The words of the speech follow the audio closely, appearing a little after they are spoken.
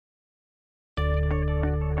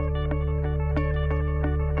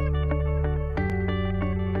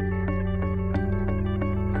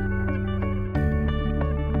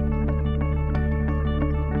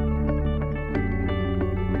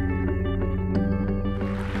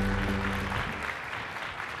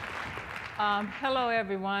Hello,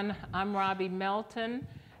 everyone. I'm Robbie Melton,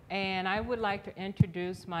 and I would like to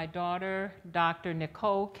introduce my daughter, Dr.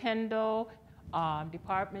 Nicole Kendall,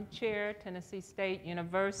 Department Chair, Tennessee State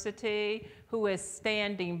University, who is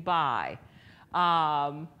standing by.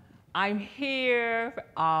 I'm here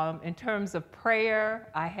in terms of prayer.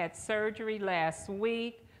 I had surgery last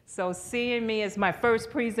week, so seeing me is my first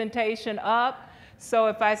presentation up. So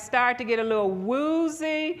if I start to get a little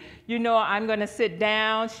woozy, you know I'm going to sit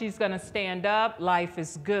down, she's going to stand up, life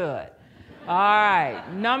is good. All right,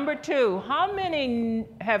 number 2, how many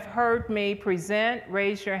have heard me present?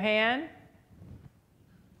 Raise your hand.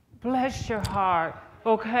 Bless your heart,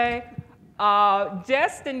 okay?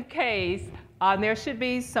 Just in case, there should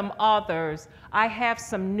be some others, I have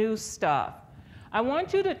some new stuff. I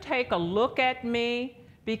want you to take a look at me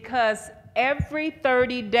because every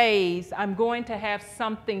 30 days, I'm going to have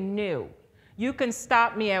something new. You can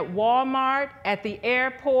stop me at Walmart, at the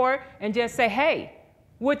airport, and just say, hey,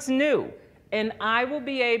 what's new? And I will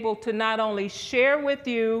be able to not only share with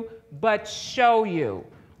you, but show you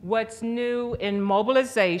what's new in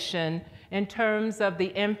mobilization in terms of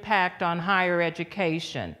the impact on higher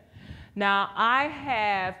education. Now, I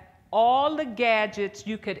have all the gadgets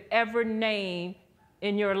you could ever name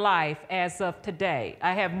in your life as of today.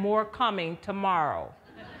 I have more coming tomorrow.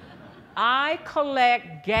 I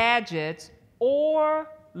collect gadgets or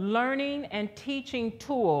learning and teaching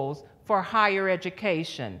tools for higher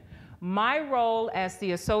education. My role as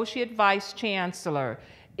the Associate Vice Chancellor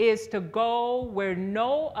is to go where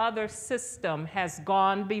no other system has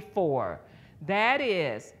gone before. That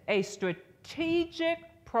is a strategic,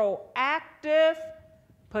 proactive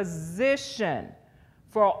position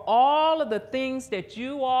for all of the things that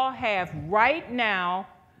you all have right now.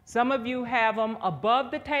 Some of you have them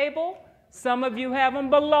above the table, some of you have them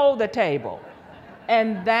below the table.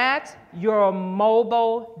 And that's your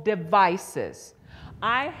mobile devices.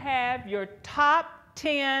 I have your top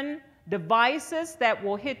 10 devices that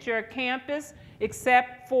will hit your campus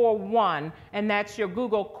except for one, and that's your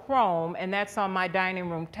Google Chrome, and that's on my dining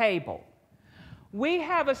room table. We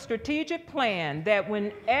have a strategic plan that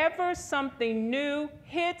whenever something new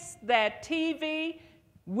hits that TV,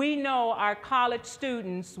 we know our college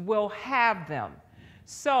students will have them.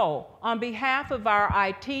 So on behalf of our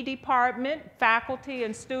IT department, faculty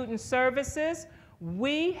and student services,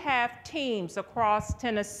 we have teams across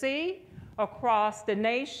Tennessee, across the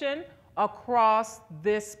nation, across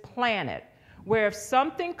this planet, where if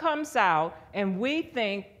something comes out and we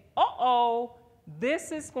think, uh-oh,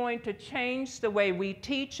 this is going to change the way we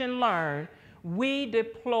teach and learn, we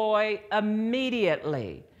deploy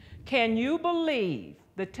immediately. Can you believe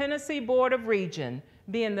the Tennessee Board of Regents,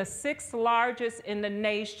 being the 6th largest in the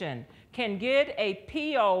nation, can get a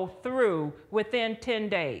PO through within 10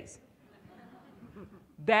 days?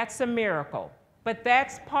 That's a miracle, but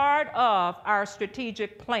that's part of our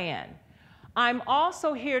strategic plan. I'm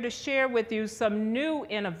also here to share with you some new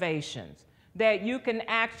innovations that you can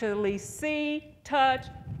actually see, touch,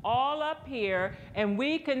 all up here, and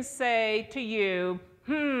we can say to you,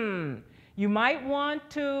 you might want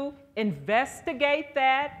to investigate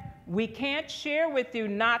that. We can't share with you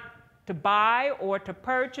not to buy or to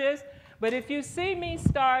purchase, but if you see me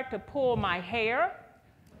start to pull my hair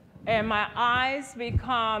and my eyes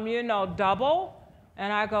become, you know, double,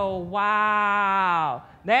 and I go, wow,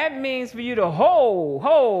 that means for you to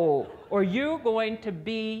ho, or you're going to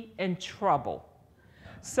be in trouble.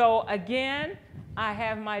 So again, I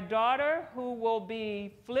have my daughter who will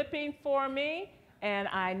be flipping for me, and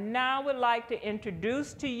I now would like to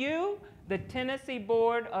introduce to you the Tennessee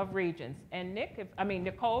Board of Regents. And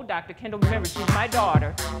Nicole, Dr. Kendall, remember, she's my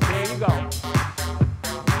daughter. There you go.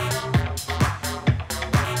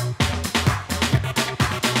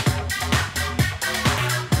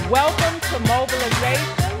 Welcome to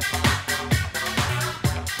Mobilization.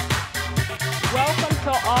 Welcome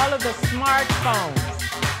to all of the smartphones,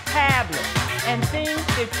 tablets, and things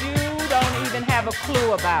that you don't even have a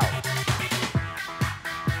clue about.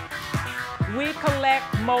 We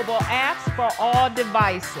collect mobile apps for all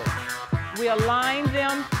devices. We align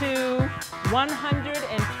them to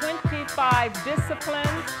 125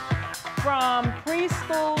 disciplines from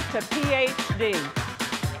preschool to PhD.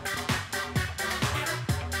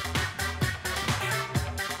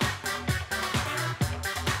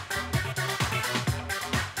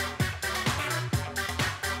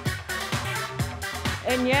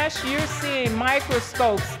 And yes, you're seeing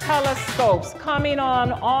microscopes, telescopes coming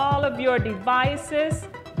on all of your devices,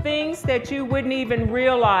 things that you wouldn't even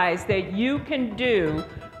realize that you can do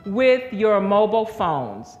with your mobile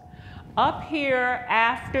phones. Up here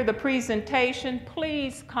after the presentation,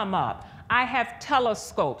 please come up. I have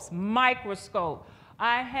telescopes, microscope.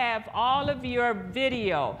 I have all of your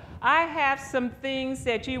video. I have some things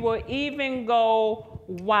that you will even go,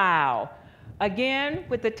 wow. Again,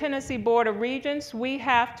 with the Tennessee Board of Regents, we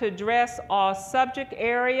have to address all subject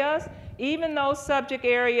areas, even those subject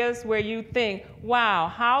areas where you think, wow,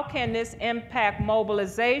 how can this impact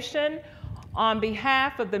mobilization? On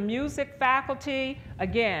behalf of the music faculty,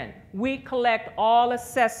 again, we collect all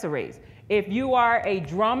accessories. If you are a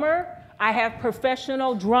drummer, I have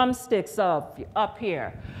professional drumsticks up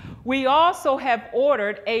here. We also have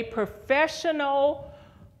ordered a professional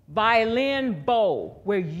violin bow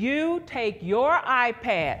where you take your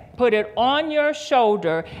iPad, put it on your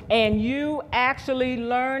shoulder, and you actually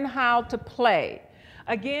learn how to play.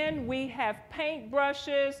 Again, we have paint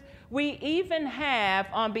brushes. We even have,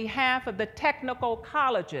 on behalf of the technical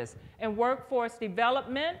colleges and workforce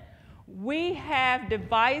development, we have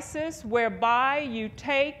devices whereby you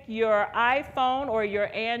take your iPhone or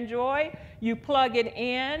your Android, you plug it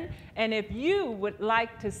in, and if you would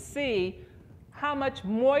like to see how much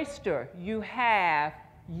moisture you have,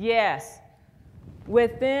 yes,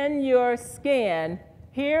 within your skin,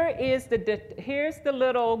 here's the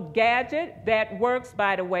little gadget that works,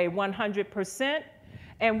 by the way, 100%,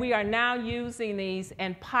 and we are now using these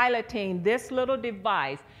and piloting this little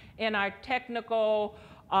device in our technical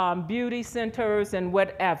beauty centers and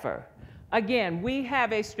whatever. Again, we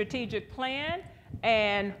have a strategic plan,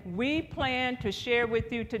 and we plan to share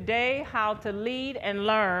with you today how to lead and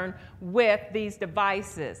learn with these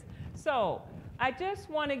devices. So I just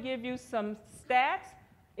want to give you some stats.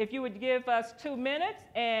 If you would give us 2 minutes,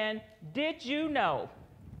 and did you know?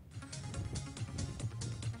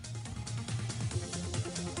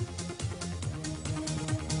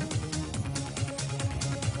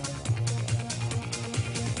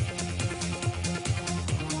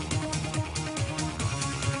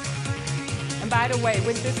 By the way,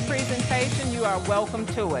 with this presentation, you are welcome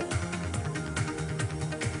to it.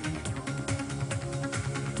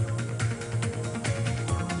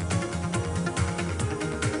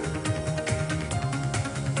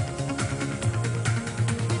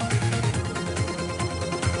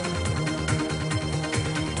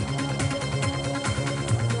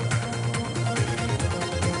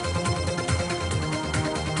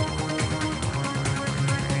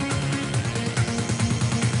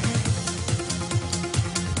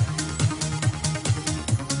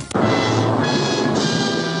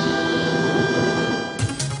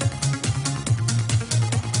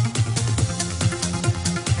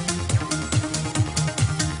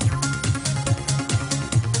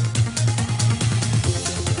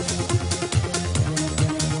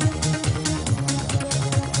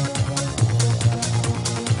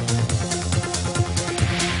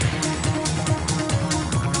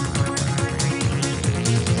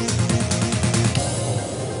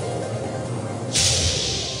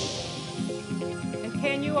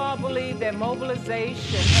 That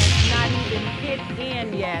mobilization has not even hit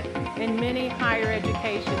in yet in many higher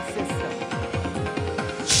education systems.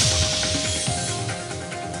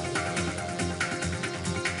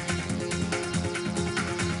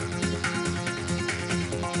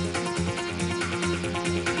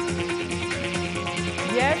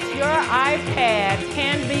 Yes, your iPad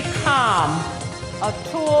can become a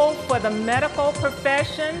tool for the medical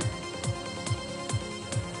profession.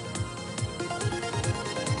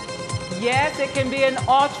 Yes, it can be an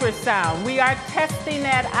ultrasound. We are testing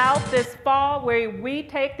that out this fall where we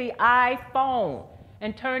take the iPhone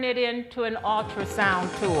and turn it into an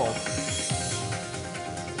ultrasound tool.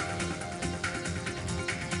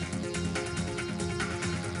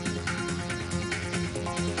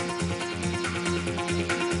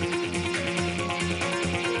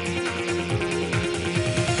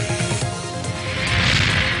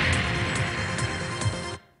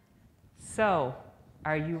 So,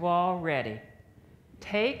 are you all ready?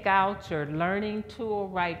 Take out your learning tool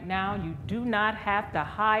right now. You do not have to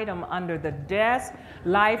hide them under the desk.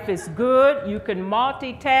 Life is good. You can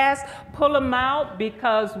multitask. Pull them out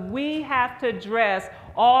because we have to address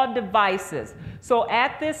all devices. So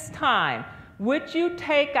at this time, would you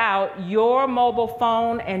take out your mobile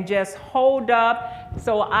phone and just hold up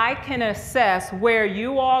so I can assess where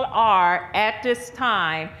you all are at this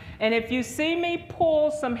time? And if you see me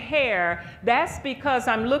pull some hair, that's because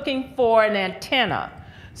I'm looking for an antenna.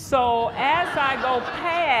 So as I go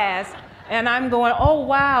past and I'm going, oh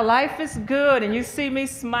wow, life is good, and you see me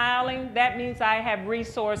smiling, that means I have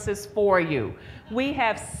resources for you. We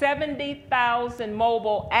have 70,000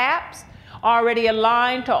 mobile apps already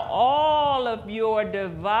aligned to all of your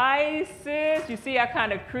devices. You see I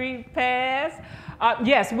kind of creep past.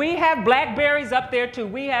 Yes, we have Blackberries up there too.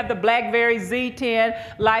 We have the BlackBerry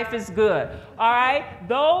Z10. Life is good. All right?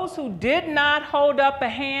 Those who did not hold up a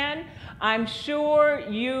hand, I'm sure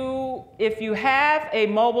if you have a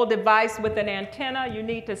mobile device with an antenna, you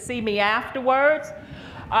need to see me afterwards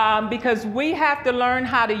because we have to learn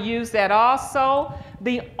how to use that also.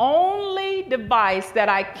 The only device that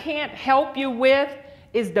I can't help you with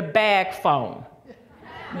is the bag phone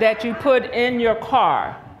that you put in your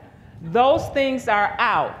car. Those things are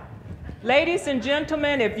out. Ladies and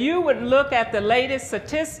gentlemen, if you would look at the latest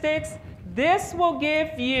statistics, this will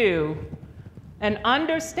give you an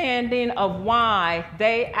understanding of why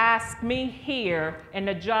they ask me here in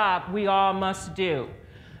the job we all must do.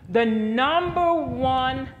 The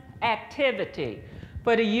 #1 activity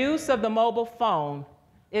for the use of the mobile phone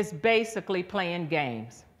is basically playing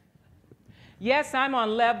games. Yes, I'm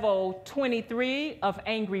on level 23 of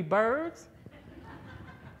Angry Birds,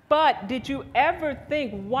 but did you ever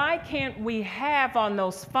think, why can't we have on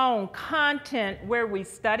those phone content where we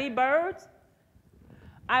study birds?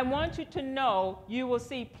 I want you to know you will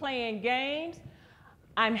see playing games.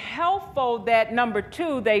 I'm helpful that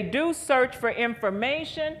 #2, they do search for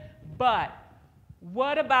information, but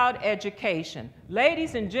what about education?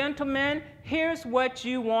 Ladies and gentlemen, here's what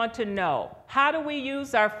you want to know. How do we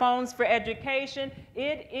use our phones for education?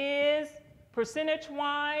 It is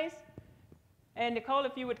percentage-wise, and Nicole,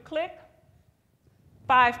 if you would click,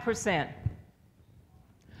 5%.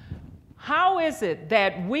 How is it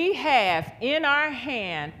that we have in our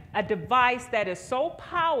hand a device that is so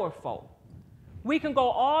powerful? We can go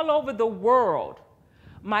all over the world.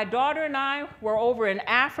 My daughter and I were over in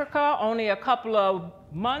Africa only a couple of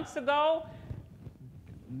months ago.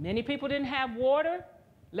 Many people didn't have water.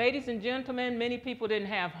 Ladies and gentlemen, many people didn't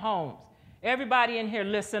have homes. Everybody in here,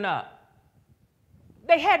 listen up.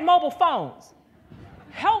 They had mobile phones.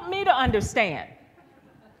 Help me to understand.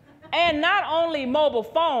 And not only mobile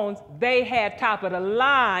phones, they had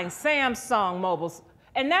top-of-the-line Samsung mobiles.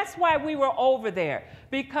 And that's why we were over there,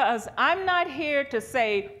 because I'm not here to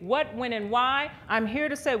say what, when, and why. I'm here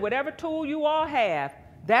to say whatever tool you all have,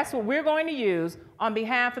 that's what we're going to use on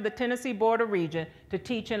behalf of the Tennessee Board of Regents to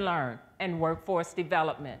teach and learn and workforce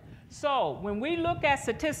development. So when we look at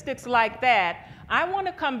statistics like that, I want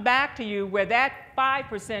to come back to you where that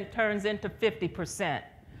 5% turns into 50%,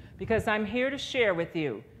 because I'm here to share with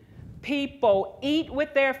you. People eat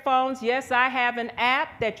with their phones. Yes, I have an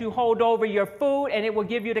app that you hold over your food and it will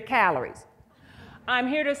give you the calories. I'm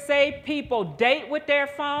here to say people date with their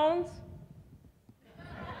phones.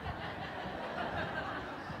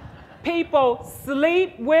 People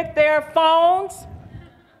sleep with their phones.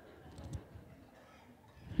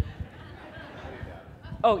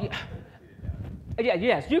 Oh, yeah.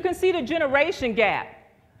 Yes, you can see the generation gap.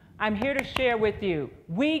 I'm here to share with you.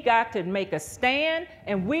 We got to make a stand,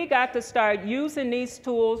 and we got to start using these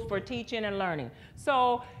tools for teaching and learning.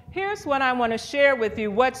 So here's what I want to share with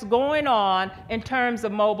you, what's going on in terms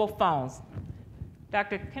of mobile phones.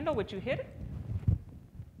 Dr. Kendall, would you hit it?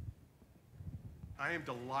 I am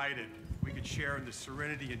delighted we could share in the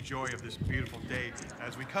serenity and joy of this beautiful day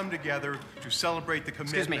as we come together to celebrate the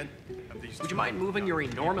commitment of these. Would you mind moving your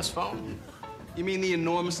enormous phone? You mean the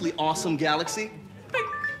enormously awesome Galaxy?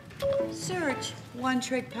 Search,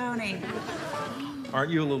 one-trick pony.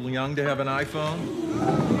 Aren't you a little young to have an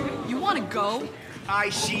iPhone? You want to go?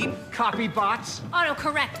 iSheep, copy bots.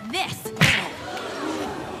 Autocorrect this.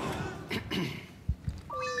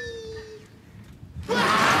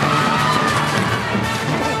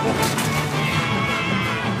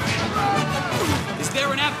 Is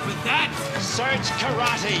there an app for that? Search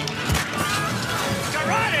karate.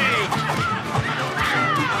 Karate!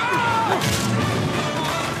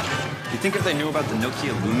 You think if they knew about the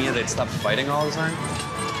Nokia Lumia, they'd stop fighting all the time?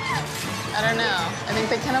 I don't know. I think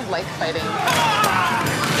they kind of like fighting.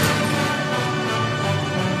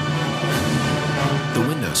 The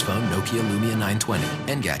Windows Phone Nokia Lumia 920.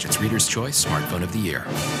 Engadget's Reader's Choice Smartphone of the Year.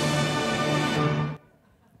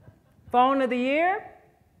 Phone of the year.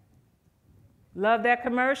 Love that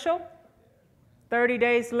commercial. 30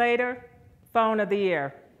 days later, phone of the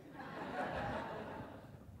year.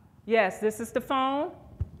 Yes, this is the phone.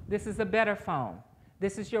 This is a better phone.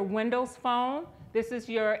 This is your Windows phone. This is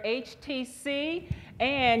your HTC,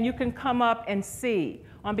 and you can come up and see.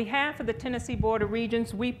 On behalf of the Tennessee Board of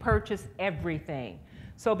Regents, we purchase everything.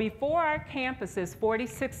 So before our campuses,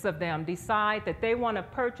 46 of them, decide that they want to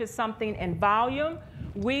purchase something in volume,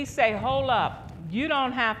 we say, hold up, you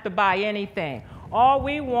don't have to buy anything. All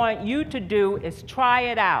we want you to do is try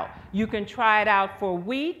it out. You can try it out for a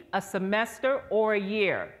week, a semester, or a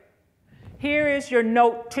year. Here is your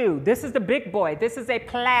Note 2. This is the big boy. This is a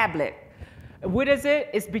phablet. What is it?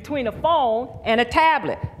 It's between a phone and a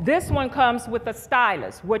tablet. This one comes with a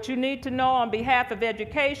stylus. What you need to know on behalf of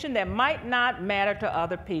education that might not matter to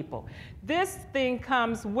other people. This thing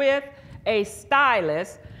comes with a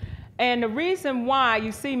stylus. And the reason why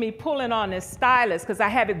you see me pulling on this stylus, because I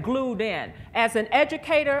have it glued in. As an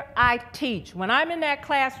educator, I teach. When I'm in that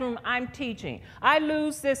classroom, I'm teaching. I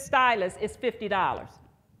lose this stylus, it's $50.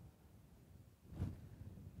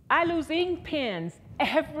 I lose ink pens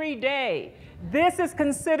every day. This is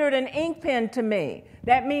considered an ink pen to me.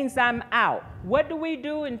 That means I'm out. What do we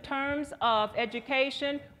do in terms of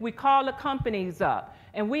education? We call the companies up.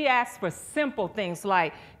 And we ask for simple things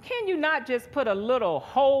like, can you not just put a little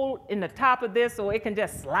hole in the top of this so it can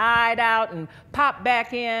just slide out and pop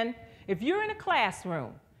back in? If you're in a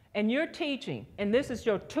classroom and you're teaching and this is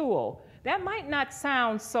your tool, that might not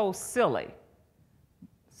sound so silly.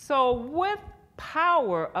 So with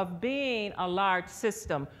power of being a large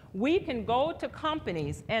system, we can go to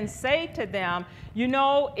companies and say to them, you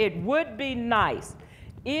know, it would be nice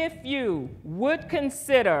if you would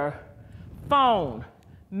consider phone,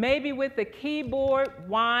 maybe with the keyboard.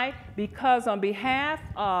 Why? Because on behalf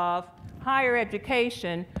of higher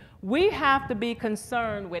education, we have to be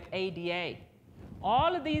concerned with ADA.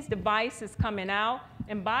 All of these devices coming out,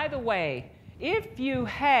 and by the way, if you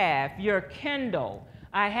have your Kindle,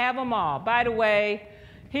 I have them all. By the way,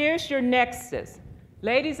 here's your Nexus.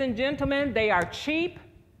 Ladies and gentlemen, they are cheap,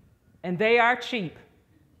 and they are cheap.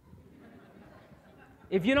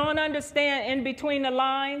 If you don't understand in between the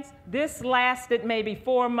lines, this lasted maybe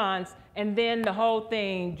 4 months, and then the whole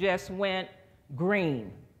thing just went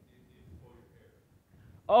green.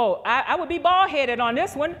 Oh, I would be bald-headed on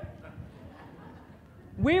this one.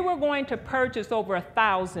 We were going to purchase over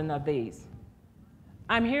 1,000 of these.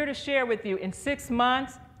 I'm here to share with you, in 6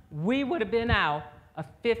 months, we would have been out of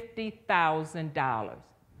 $50,000.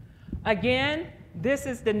 Again, this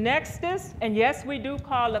is the Nexus, and yes, we do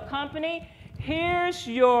call a company. Here's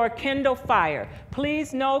your Kindle Fire.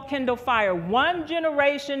 Please know Kindle Fire 1,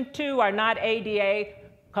 Generation 2 are not ADA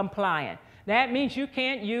compliant. That means you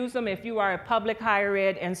can't use them if you are a public higher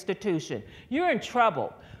ed institution. You're in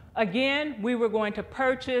trouble. Again, we were going to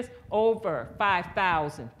purchase over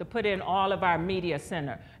 5,000 to put in all of our media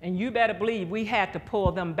center. And you better believe we had to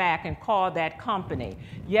pull them back and call that company.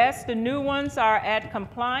 Yes, the new ones are at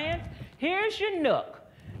compliance. Here's your Nook.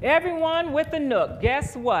 Everyone with the Nook,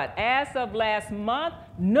 guess what? As of last month,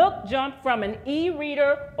 Nook jumped from an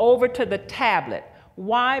e-reader over to the tablet.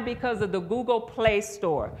 Why? Because of the Google Play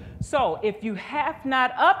Store. So if you have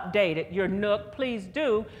not updated your Nook, please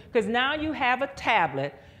do, because now you have a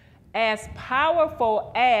tablet as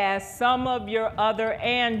powerful as some of your other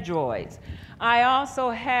Androids. I also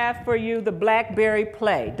have for you the BlackBerry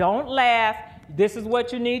Play. Don't laugh. This is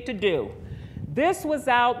what you need to do. This was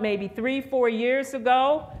out maybe 3-4 years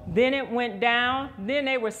ago. Then it went down. Then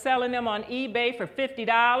they were selling them on eBay for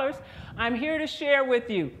 $50. I'm here to share with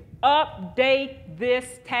you, update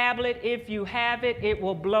this tablet if you have it. It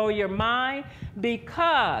will blow your mind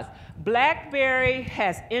because BlackBerry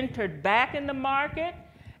has entered back in the market,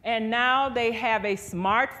 and now they have a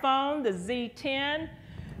smartphone, the Z10.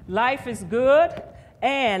 Life is good.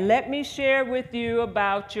 And let me share with you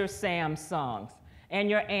about your Samsungs and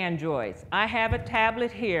your Androids. I have a tablet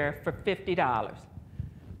here for $50.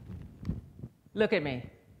 Look at me.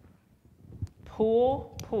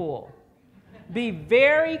 Pull, pull. Be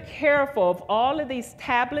very careful of all of these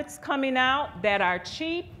tablets coming out that are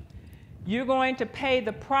cheap. You're going to pay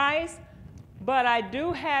the price, but I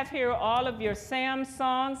do have here all of your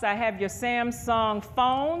Samsungs. I have your Samsung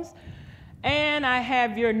phones, and I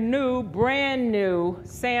have your new, brand new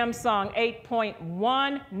Samsung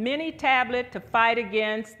 8.1 mini tablet to fight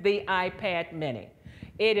against the iPad mini.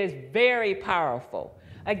 It is very powerful.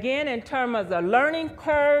 Again, in terms of the learning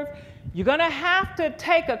curve, you're going to have to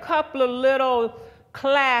take a couple of little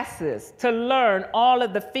classes to learn all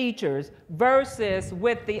of the features versus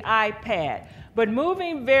with the iPad. But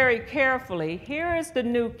moving very carefully, here is the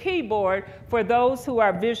new keyboard for those who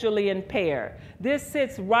are visually impaired. This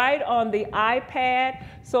sits right on the iPad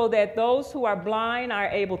so that those who are blind are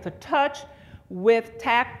able to touch with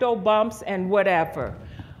tactile bumps and whatever.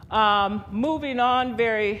 Moving on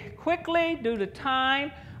very quickly due to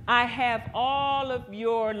time, I have all of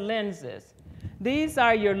your lenses. These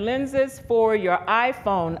are your lenses for your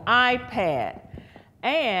iPhone, iPad,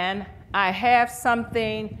 and I have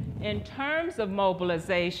something in terms of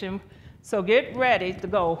mobilization, so get ready to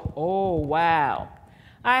go, oh, wow.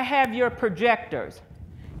 I have your projectors.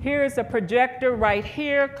 Here's a projector right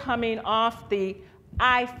here coming off the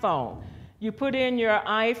iPhone. You put in your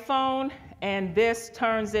iPhone, and this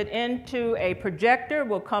turns it into a projector.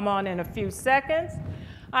 Will come on in a few seconds.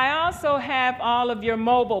 I also have all of your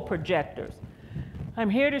mobile projectors. I'm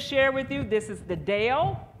here to share with you, this is the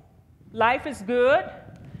Dale. Life is good.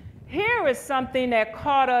 Here is something that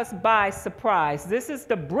caught us by surprise. This is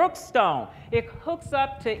the Brookstone. It hooks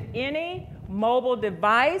up to any mobile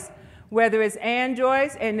device, whether it's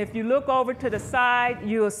Androids, and if you look over to the side,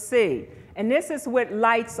 you'll see. And this is with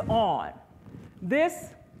lights on.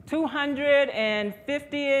 This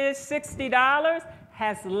 $250-ish, $60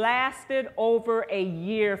 has lasted over a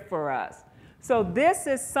year for us. So this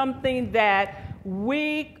is something that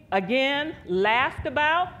we, again, laughed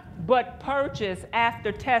about, but purchased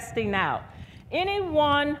after testing out.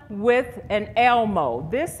 Anyone with an Elmo,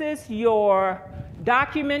 this is your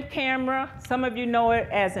document camera. Some of you know it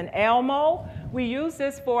as an Elmo. We use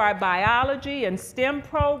this for our biology and STEM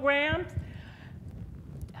programs.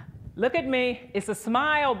 Look at me, it's a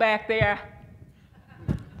smile back there.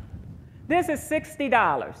 This is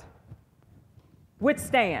 $60 with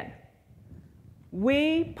stand.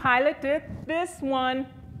 We piloted this one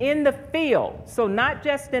in the field, so not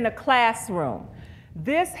just in a classroom.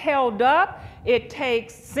 This held up. It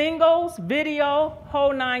takes singles, video,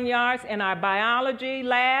 whole 9 yards in our biology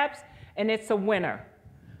labs, and it's a winner.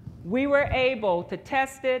 We were able to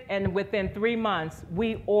test it, and within 3 months,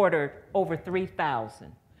 we ordered over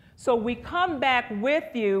 3,000. So we come back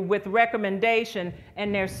with you with recommendation,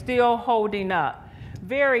 and they're still holding up.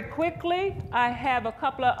 Very quickly, I have a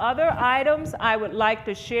couple of other items I would like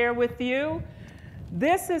to share with you.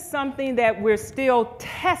 This is something that we're still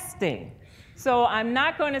testing. So I'm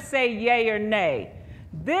not going to say yay or nay.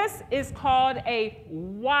 This is called a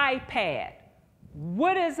Y-pad.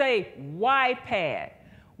 What is a Y-pad?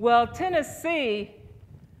 Well, Tennessee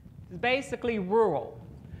is basically rural.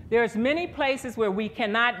 There's many places where we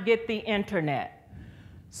cannot get the internet.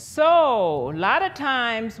 So a lot of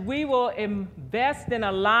times we will invest in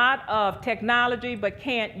a lot of technology but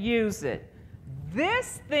can't use it.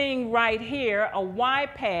 This thing right here, a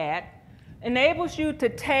Y-pad, enables you to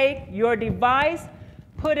take your device,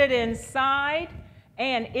 put it inside,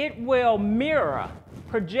 and it will mirror,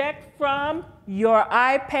 project from your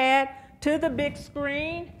iPad to the big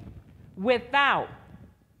screen without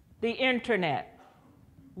the internet,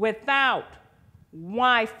 without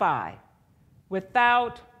Wi-Fi,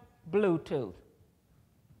 without Bluetooth.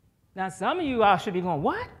 Now, some of you all should be going,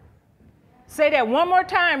 what? Say that one more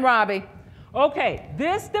time, Robbie. Okay,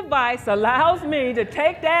 this device allows me to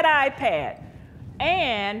take that iPad,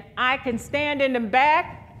 and I can stand in the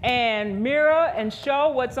back and mirror and show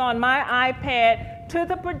what's on my iPad to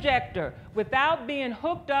the projector without being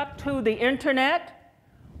hooked up to the internet,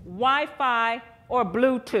 Wi-Fi, or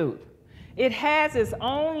Bluetooth. It has its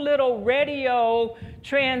own little radio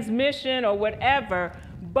transmission or whatever,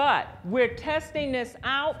 but we're testing this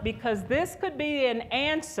out because this could be an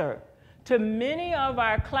answer to many of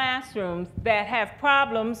our classrooms that have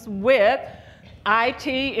problems with IT,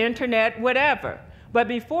 internet, whatever. But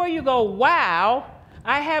before you go, wow,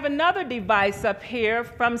 I have another device up here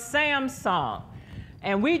from Samsung.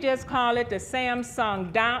 And we just call it the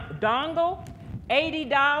Samsung dongle,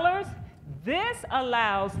 $80. This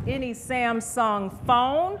allows any Samsung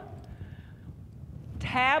phone,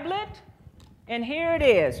 tablet, and here it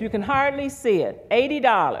is. You can hardly see it,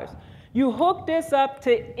 $80. You hook this up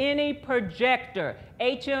to any projector,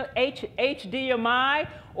 HDMI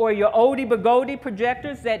or your oldie-but-goldie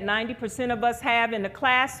projectors that 90% of us have in the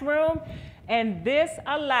classroom, and this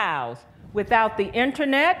allows, without the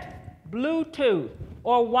internet, Bluetooth,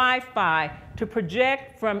 or Wi-Fi, to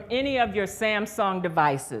project from any of your Samsung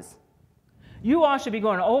devices. You all should be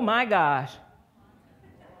going, oh my gosh.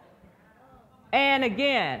 And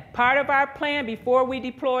again, part of our plan before we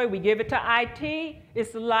deploy, we give it to IT.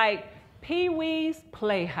 It's like Pee-wee's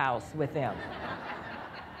Playhouse with them.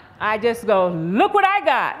 I just go, look what I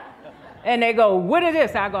got. And they go, what is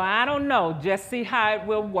this? I go, I don't know, just see how it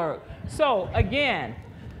will work. So again,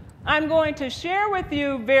 I'm going to share with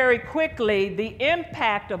you very quickly the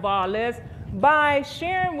impact of all this by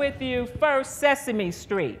sharing with you first Sesame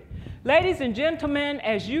Street. Ladies and gentlemen,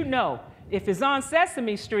 as you know, if it's on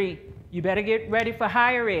Sesame Street, you better get ready for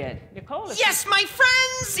higher ed. Nicole, yes, my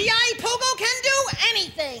friends, the iPogo can do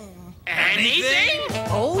anything. Anything?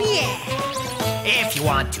 Oh, yeah. If you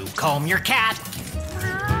want to comb your cat,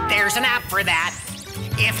 there's an app for that.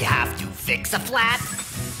 If you have to fix a flat,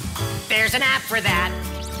 there's an app for that.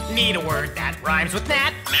 Need a word that rhymes with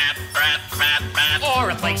gnat? Gnat, rat, rat, rat. Or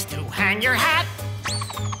a place to hang your hat?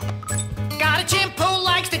 Got a chimp who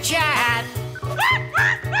likes to chat?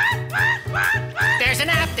 There's an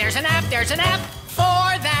app, there's an app, there's an app for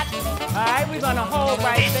that. All right, we're going to hold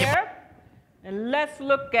right there. And let's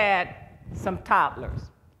look at some toddlers.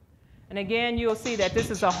 And again, you'll see that this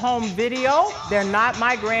is a home video. They're not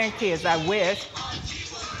my grandkids, I wish.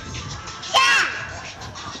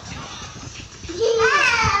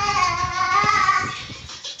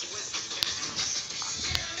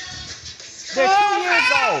 They're 2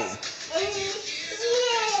 years old.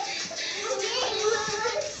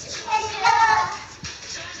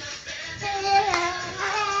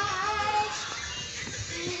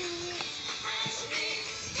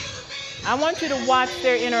 I want you to watch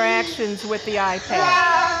their interactions with the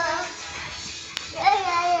iPad.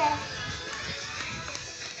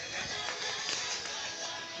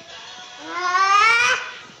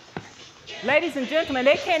 Ladies and gentlemen,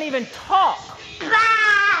 they can't even talk.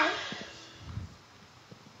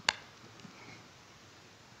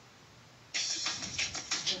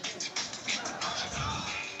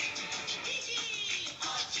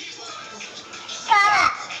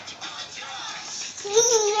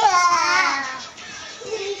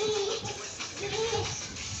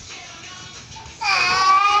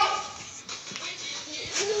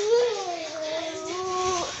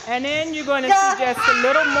 And then you're going to see just a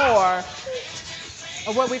little more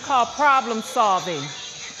of what we call problem solving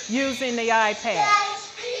using the iPad.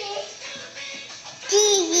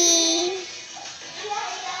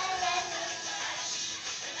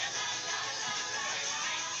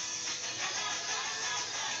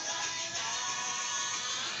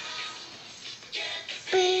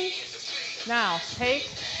 Now, take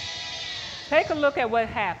a look at what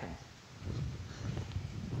happens.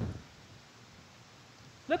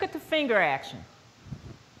 Look at the finger action.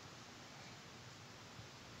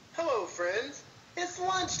 Hello, friends. It's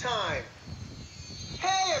lunchtime.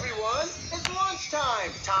 Hey, everyone. It's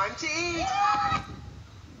lunchtime. Time to eat.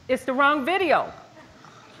 It's the wrong video.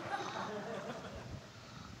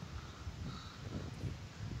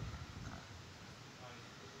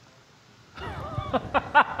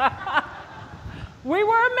 We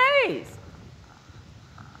were amazed.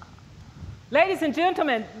 Ladies and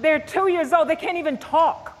gentlemen, they're 2 years old. They can't even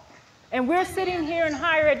talk. And we're sitting here in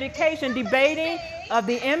higher education debating of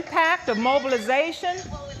the impact of mobilization.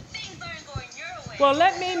 Well,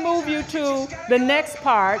 let me move you to the next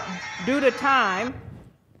part due to time.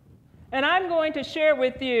 And I'm going to share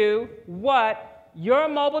with you what your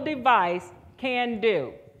mobile device can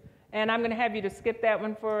do. And I'm going to have you to skip that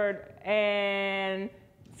one and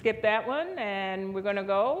skip that one. And we're going to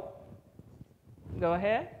go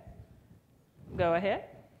ahead. Go ahead.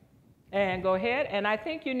 And go ahead. And I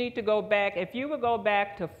think you need to go back. If you would go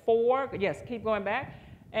back to 4, yes, keep going back.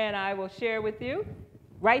 And I will share with you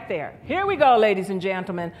right there. Here we go, ladies and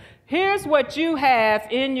gentlemen. Here's what you have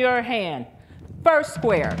in your hand. First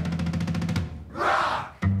square.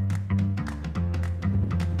 Rock.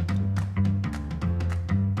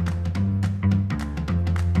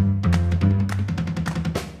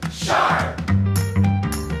 Sharp.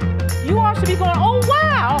 You all should be going, oh,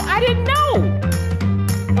 wow, I didn't know.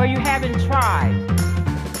 Or you haven't tried.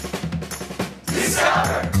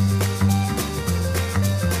 Discover.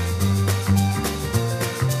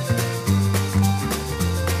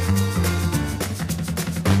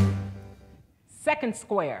 Second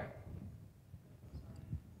square.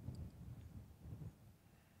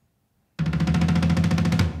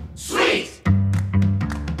 Sweet.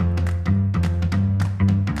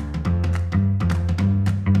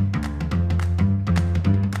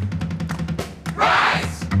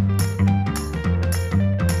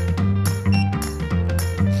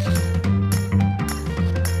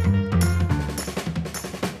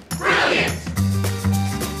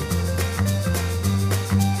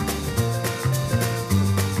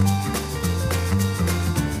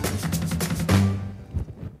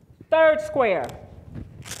 Third square.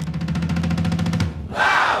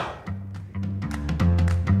 Loud.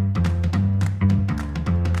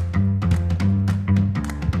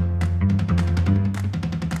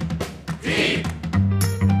 Deep.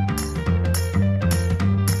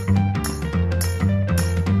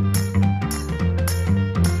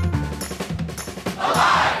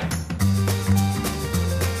 Alive.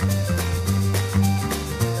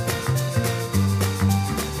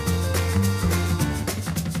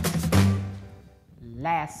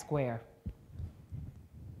 Last square.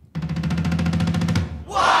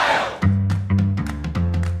 Wild.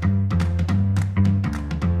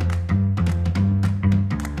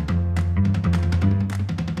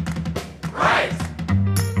 Right.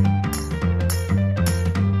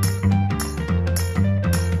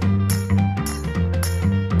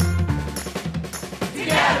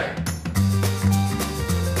 Together.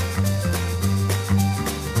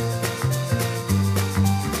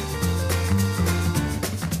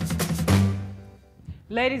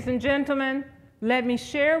 Ladies and gentlemen, let me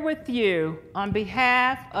share with you on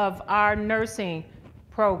behalf of our nursing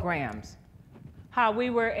programs how we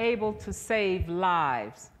were able to save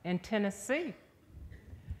lives in Tennessee.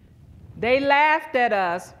 They laughed at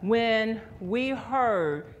us when we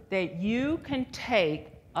heard that you can take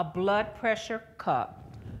a blood pressure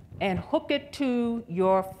cup and hook it to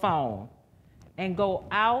your phone and go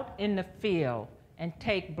out in the field and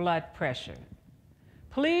take blood pressure.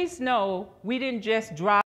 Please know we didn't just drop